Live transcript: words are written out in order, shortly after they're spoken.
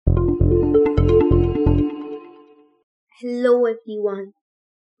Hello everyone.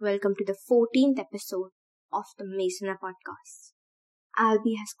 Welcome to the 14th episode of the Masona podcast.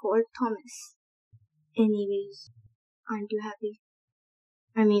 Alby has called Thomas. Anyways, aren't you happy?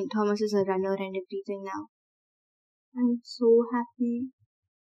 Thomas is a runner and everything now. I'm so happy.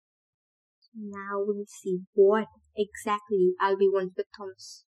 Now we'll see what exactly Alby wants with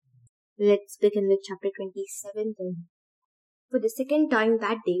Thomas. Let's begin with chapter 27 then. For the second time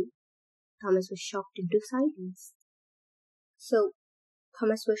that day, Thomas was shocked into silence.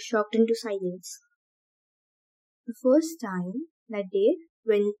 Thomas was shocked into silence. The first time that day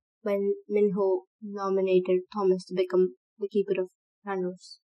when Minho nominated Thomas to become the keeper of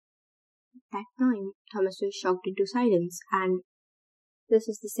runners. That time Thomas was shocked into silence, and this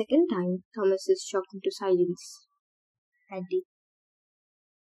is the second time Thomas is shocked into silence that day.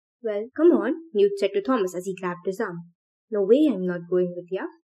 Well, come on, Newt said to Thomas as he grabbed his arm. No way, I'm not going with ya.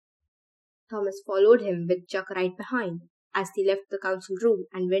 Thomas followed him with Chuck right behind as they left the council room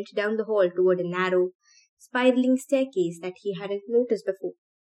and went down the hall toward a narrow, spiraling staircase that he hadn't noticed before.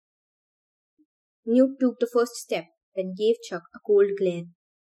 Newt took the first step, then gave Chuck a cold glare.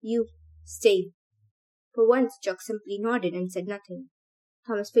 You, stay. For once, Chuck simply nodded and said nothing.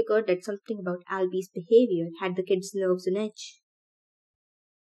 Thomas figured that something about Alby's behavior had the kid's nerves on edge.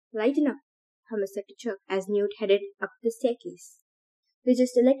 Lighten up, Thomas said to Chuck as Newt headed up the staircase. They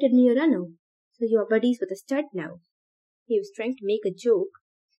just elected me a runner, so you're buddies with a stud now. He was trying to make a joke,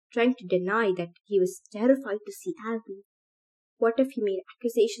 trying to deny that he was terrified to see Alby. What if he made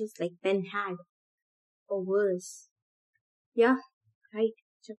accusations like Ben had? Or worse. Yeah, right,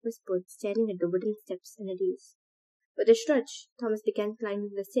 Chuck whispered, staring at the wooden steps in a daze. With a stretch, Thomas began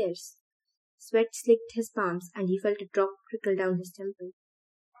climbing the stairs. Sweat slicked his palms, and he felt a drop trickle down his temple.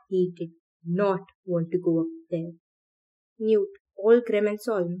 He did not want to go up there. Newt, all grim and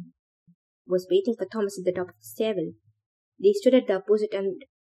solemn, was waiting for Thomas at the top of the stairwell. They stood at the opposite end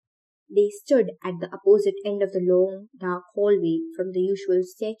of the long, dark hallway from the usual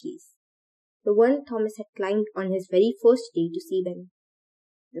staircase, the one Thomas had climbed on his very first day to see Ben.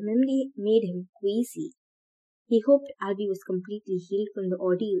 The memory made him queasy. He hoped Alby was completely healed from the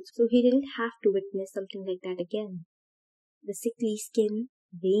ordeal, so he didn't have to witness something like that again. The sickly skin,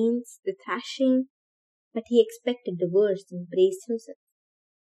 veins, the thrashing, but he expected the worst and braced himself.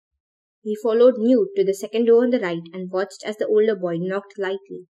 He followed Newt to the second door on the right and watched as the older boy knocked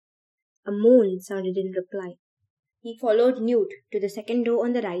lightly. A moan sounded in reply. He followed Newt to the second door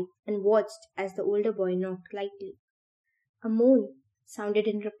on the right and watched as the older boy knocked lightly. A moan sounded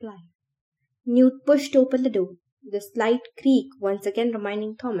in reply. Newt pushed open the door, the slight creak once again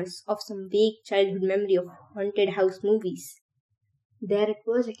reminding Thomas of some vague childhood memory of haunted house movies. There it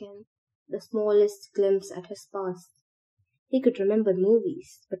was again, the smallest glimpse at his past. He could remember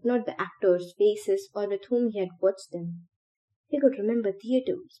movies, but not the actors' faces or with whom he had watched them. He could remember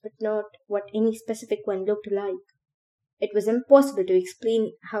theaters, but not what any specific one looked like. It was impossible to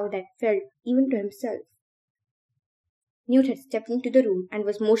explain how that felt, even to himself. Newt had stepped into the room and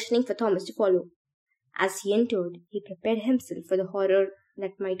was motioning for Thomas to follow. As he entered, he prepared himself for the horror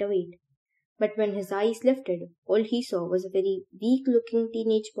that might await. But when his eyes lifted, all he saw was a very weak-looking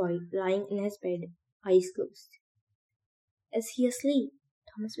teenage boy lying in his bed, eyes closed. Is he asleep?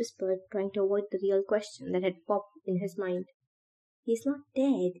 Thomas whispered, trying to avoid the real question that had popped in his mind. He's not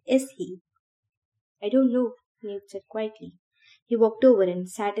dead, is he? I don't know, Newt said quietly. He walked over and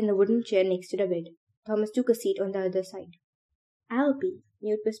sat in the wooden chair next to the bed. Thomas took a seat on the other side. Alby,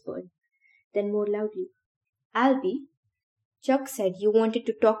 Newt whispered, then more loudly. Alby, Chuck said you wanted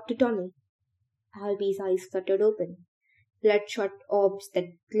to talk to Tommy. Alby's eyes fluttered open, bloodshot orbs that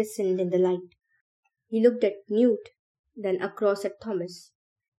glistened in the light. He looked at Newt, then across at Thomas.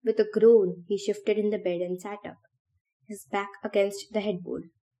 With a groan, he shifted in the bed and sat up, his back against the headboard.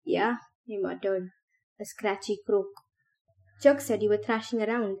 Yeah, he muttered, a scratchy croak. Chuck said you were thrashing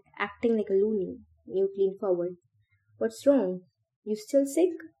around, acting like a loony. Newt leaned forward. What's wrong? You still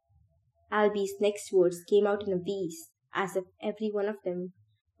sick? Alby's next words came out in a wheeze, as if every one of them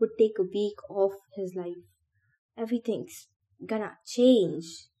would take a week off his life. Everything's gonna change.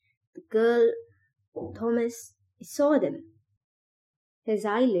 The girl, Thomas, I saw them. His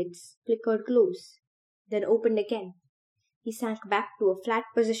eyelids flickered close, then opened again. He sank back to a flat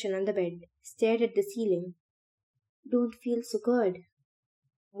position on the bed, stared at the ceiling. Don't feel so good.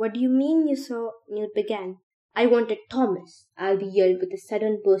 What do you mean you saw? Newt began. I wanted Thomas, Alby yelled with a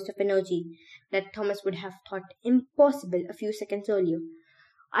sudden burst of energy that Thomas would have thought impossible a few seconds earlier.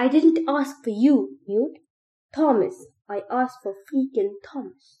 I didn't ask for you, Newt. Thomas. I asked for freaking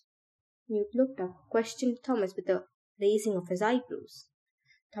Thomas. Newt looked up, questioned Thomas with a raising of his eyebrows.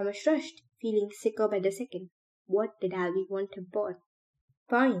 Thomas rushed, feeling sicker by the second. What did Alby want him for?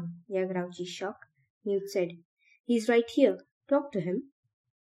 Fine, young grouchy shock, Newt said. He's right here. Talk to him.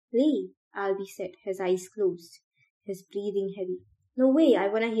 Leave, Alby said, his eyes closed, his breathing heavy. No way, I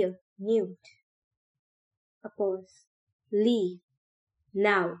wanna hear. Newt. A pause. Leave.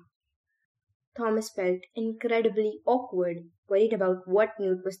 Now. Thomas felt incredibly awkward, worried about what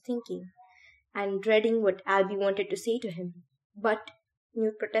Newt was thinking, and dreading what Alby wanted to say to him. But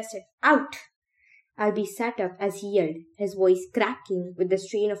Newt protested. Out! Alby sat up as he yelled, his voice cracking with the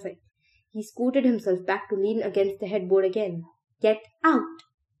strain of it. He scooted himself back to lean against the headboard again. Get out!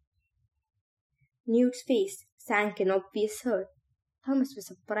 Newt's face sank in obvious hurt. Thomas was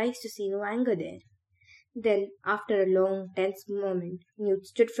surprised to see no anger there. Then, after a long, tense moment, Newt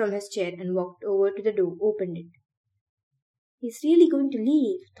stood from his chair and walked over to the door, opened it. He's really going to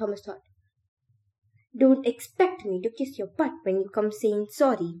leave, Thomas thought. Don't expect me to kiss your butt when you come saying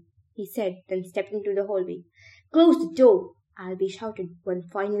sorry, he said, then stepped into the hallway. Close the door, Alby shouted one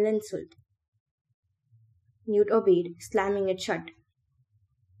final insult. Newt obeyed, slamming it shut.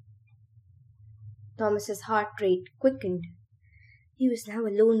 Thomas's heart rate quickened. He was now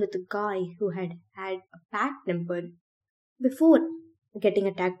alone with the guy who had had a bad temper before getting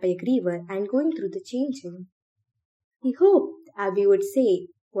attacked by a griever and going through the changing. He hoped Alby would say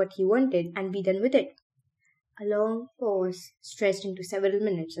what he wanted and be done with it. A long pause stretched into several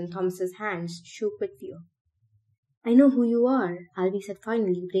minutes, and Thomas's hands shook with fear. I know who you are, Alby said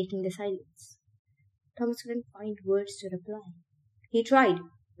finally, breaking the silence. Thomas couldn't find words to reply. He tried.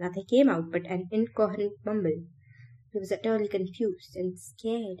 Nothing came out but an incoherent mumble. He was utterly confused and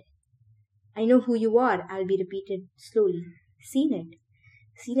scared. I know who you are, Alby repeated slowly. Seen it.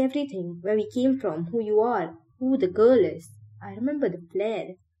 Seen everything. Where we came from. Who you are. Who the girl is. I remember the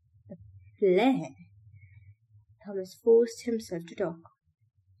flare. The flare. Thomas forced himself to talk.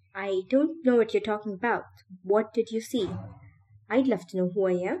 I don't know what you're talking about. What did you see? I'd love to know who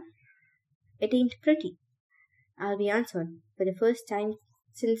I am. It ain't pretty, Alby answered. For the first time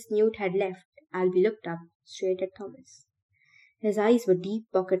since Newt had left, Alby looked up, straight at Thomas. His eyes were deep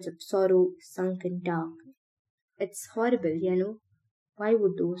pockets of sorrow, sunk and dark. It's horrible, you know. Why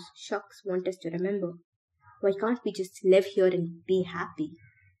would those shucks want us to remember? Why can't we just live here and be happy?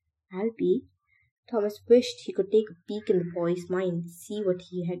 Alby? Thomas wished he could take a peek in the boy's mind, see what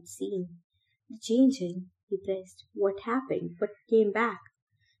he had seen. The changing, he pressed. What happened? What came back?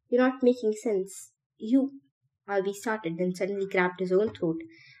 You're not making sense. Alby started, then suddenly grabbed his own throat,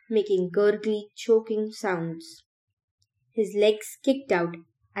 making gurgly, choking sounds. His legs kicked out,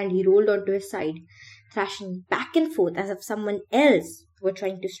 and he rolled onto his side, thrashing back and forth as if someone else were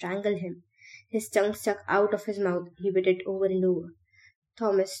trying to strangle him. His tongue stuck out of his mouth. He bit it over and over.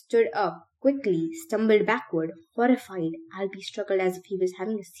 Thomas stood up quickly, stumbled backward, horrified. Alby struggled as if he was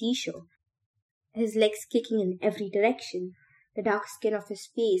having a seizure, his legs kicking in every direction. The dark skin of his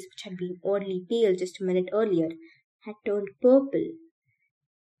face, which had been oddly pale just a minute earlier, had turned purple.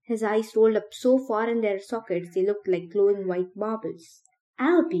 His eyes rolled up so far in their sockets they looked like glowing white marbles.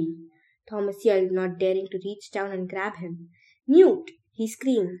 Alby! Thomas yelled, not daring to reach down and grab him. Newt! He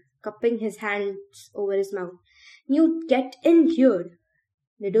screamed, cupping his hands over his mouth. Newt, get in here!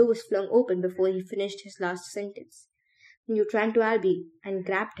 The door was flung open before he finished his last sentence. Newt ran to Alby and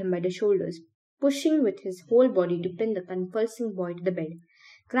grabbed him by the shoulders, pushing with his whole body to pin the convulsing boy to the bed.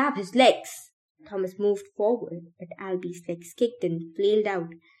 Grab his legs! Thomas moved forward, but Alby's legs kicked and flailed out,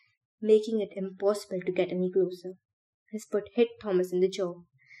 making it impossible to get any closer. His foot hit Thomas in the jaw.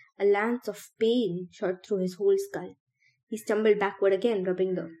 A lance of pain shot through his whole skull. He stumbled backward again,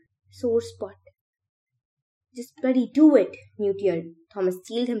 rubbing the sore spot. Just bloody do it, Newt yelled. Thomas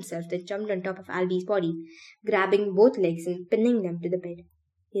steeled himself, then jumped on top of Alby's body, grabbing both legs and pinning them to the bed.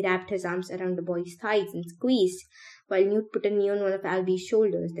 He wrapped his arms around the boy's thighs and squeezed, while Newt put a knee on one of Alby's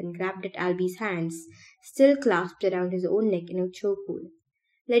shoulders, then grabbed at Alby's hands, still clasped around his own neck in a chokehold.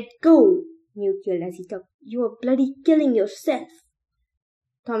 Let go, Newt yelled as he tugged. You are bloody killing yourself.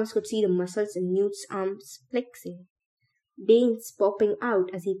 Thomas could see the muscles in Newt's arms flexing, veins popping out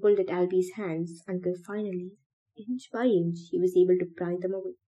as he pulled at Alby's hands, until finally, inch by inch, he was able to pry them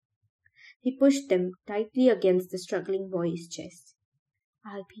away. He pushed them tightly against the struggling boy's chest.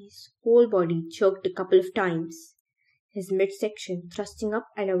 Alby's whole body jerked a couple of times, his midsection thrusting up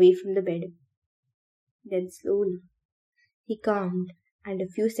and away from the bed. Then slowly, he calmed, and a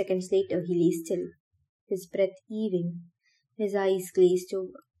few seconds later he lay still, his breath heaving, his eyes glazed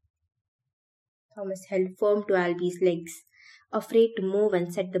over. Thomas held firm to Alby's legs, afraid to move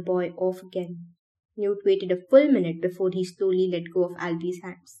and set the boy off again. Newt waited a full minute before he slowly let go of Alby's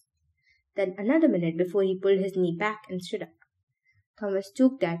hands. Then another minute before he pulled his knee back and stood up. Thomas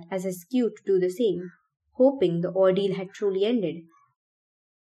took that as his cue to do the same, hoping the ordeal had truly ended.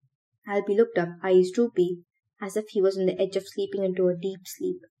 Alby looked up, eyes droopy, as if he was on the edge of slipping into a deep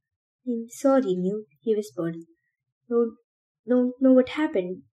sleep. I'm sorry, Newt, he whispered. No, no, what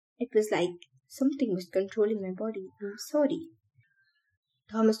happened? It was like something was controlling my body. I'm sorry.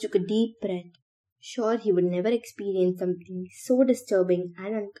 Thomas took a deep breath, sure he would never experience something so disturbing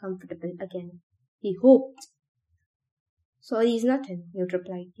and uncomfortable again. He hoped. Sorry is nothing, Newt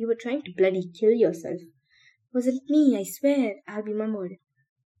replied. You were trying to bloody kill yourself. Wasn't me, I swear, Alby murmured.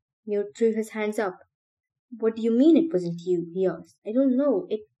 Newt threw his hands up. What do you mean it wasn't you? He asked. I don't know.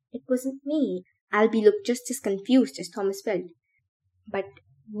 It wasn't me. Alby looked just as confused as Thomas felt. But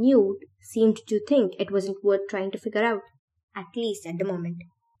Newt seemed to think it wasn't worth trying to figure out, at least at the moment.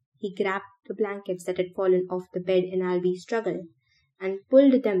 He grabbed the blankets that had fallen off the bed in Alby's struggle and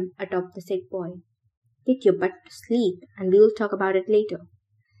pulled them atop the sick boy. Get your butt to sleep, and we'll talk about it later.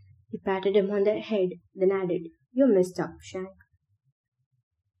 He patted him on the head, then added, You're messed up, Shank.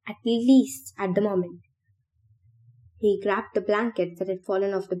 At least at the moment. He grabbed the blankets that had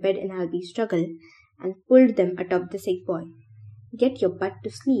fallen off the bed in Alby's struggle and pulled them atop the sick boy. Get your butt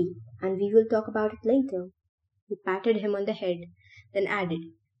to sleep, and we will talk about it later. He patted him on the head, then added,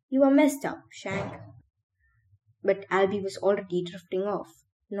 You are messed up, Shank. But Alby was already drifting off,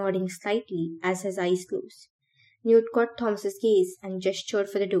 nodding slightly as his eyes closed. Newt caught Thomas's gaze and gestured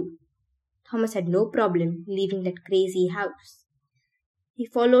for the door. Thomas had no problem leaving that crazy house. He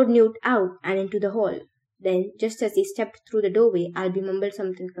followed Newt out and into the hall. Then, just as he stepped through the doorway, Alby mumbled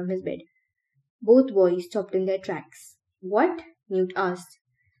something from his bed. Both boys stopped in their tracks. What? Newt asked.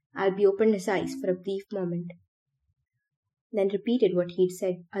 Alby opened his eyes for a brief moment, then repeated what he'd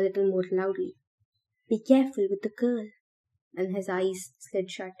said a little more loudly. Be careful with the girl. And his eyes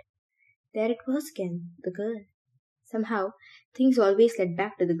slid shut. There it was again, the girl. Somehow, things always led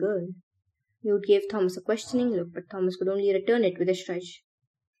back to the girl. Newt gave Thomas a questioning look, but Thomas could only return it with a shrug.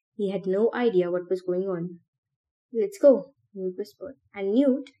 He had no idea what was going on. Let's go, Newt whispered. And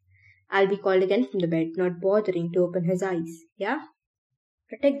Newt, Alby called again from the bed, not bothering to open his eyes. Yeah?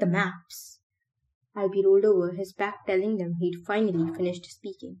 Protect the maps. Alby rolled over, his back telling them he'd finally finished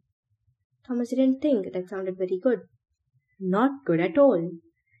speaking. Thomas didn't think that sounded very good. Not good at all.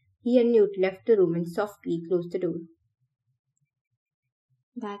 He and Newt left the room and softly closed the door.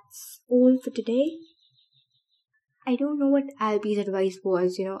 That's all for today. I don't know what Alby's advice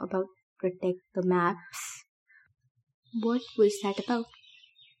was, about protect the maps. What was that about?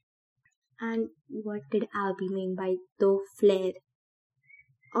 And what did Alby mean by the flare?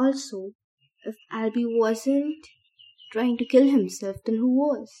 Also, if Alby wasn't trying to kill himself, then who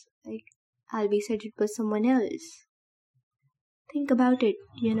was? Alby said it was someone else. Think about it,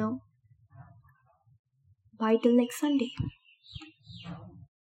 Bye till next Sunday.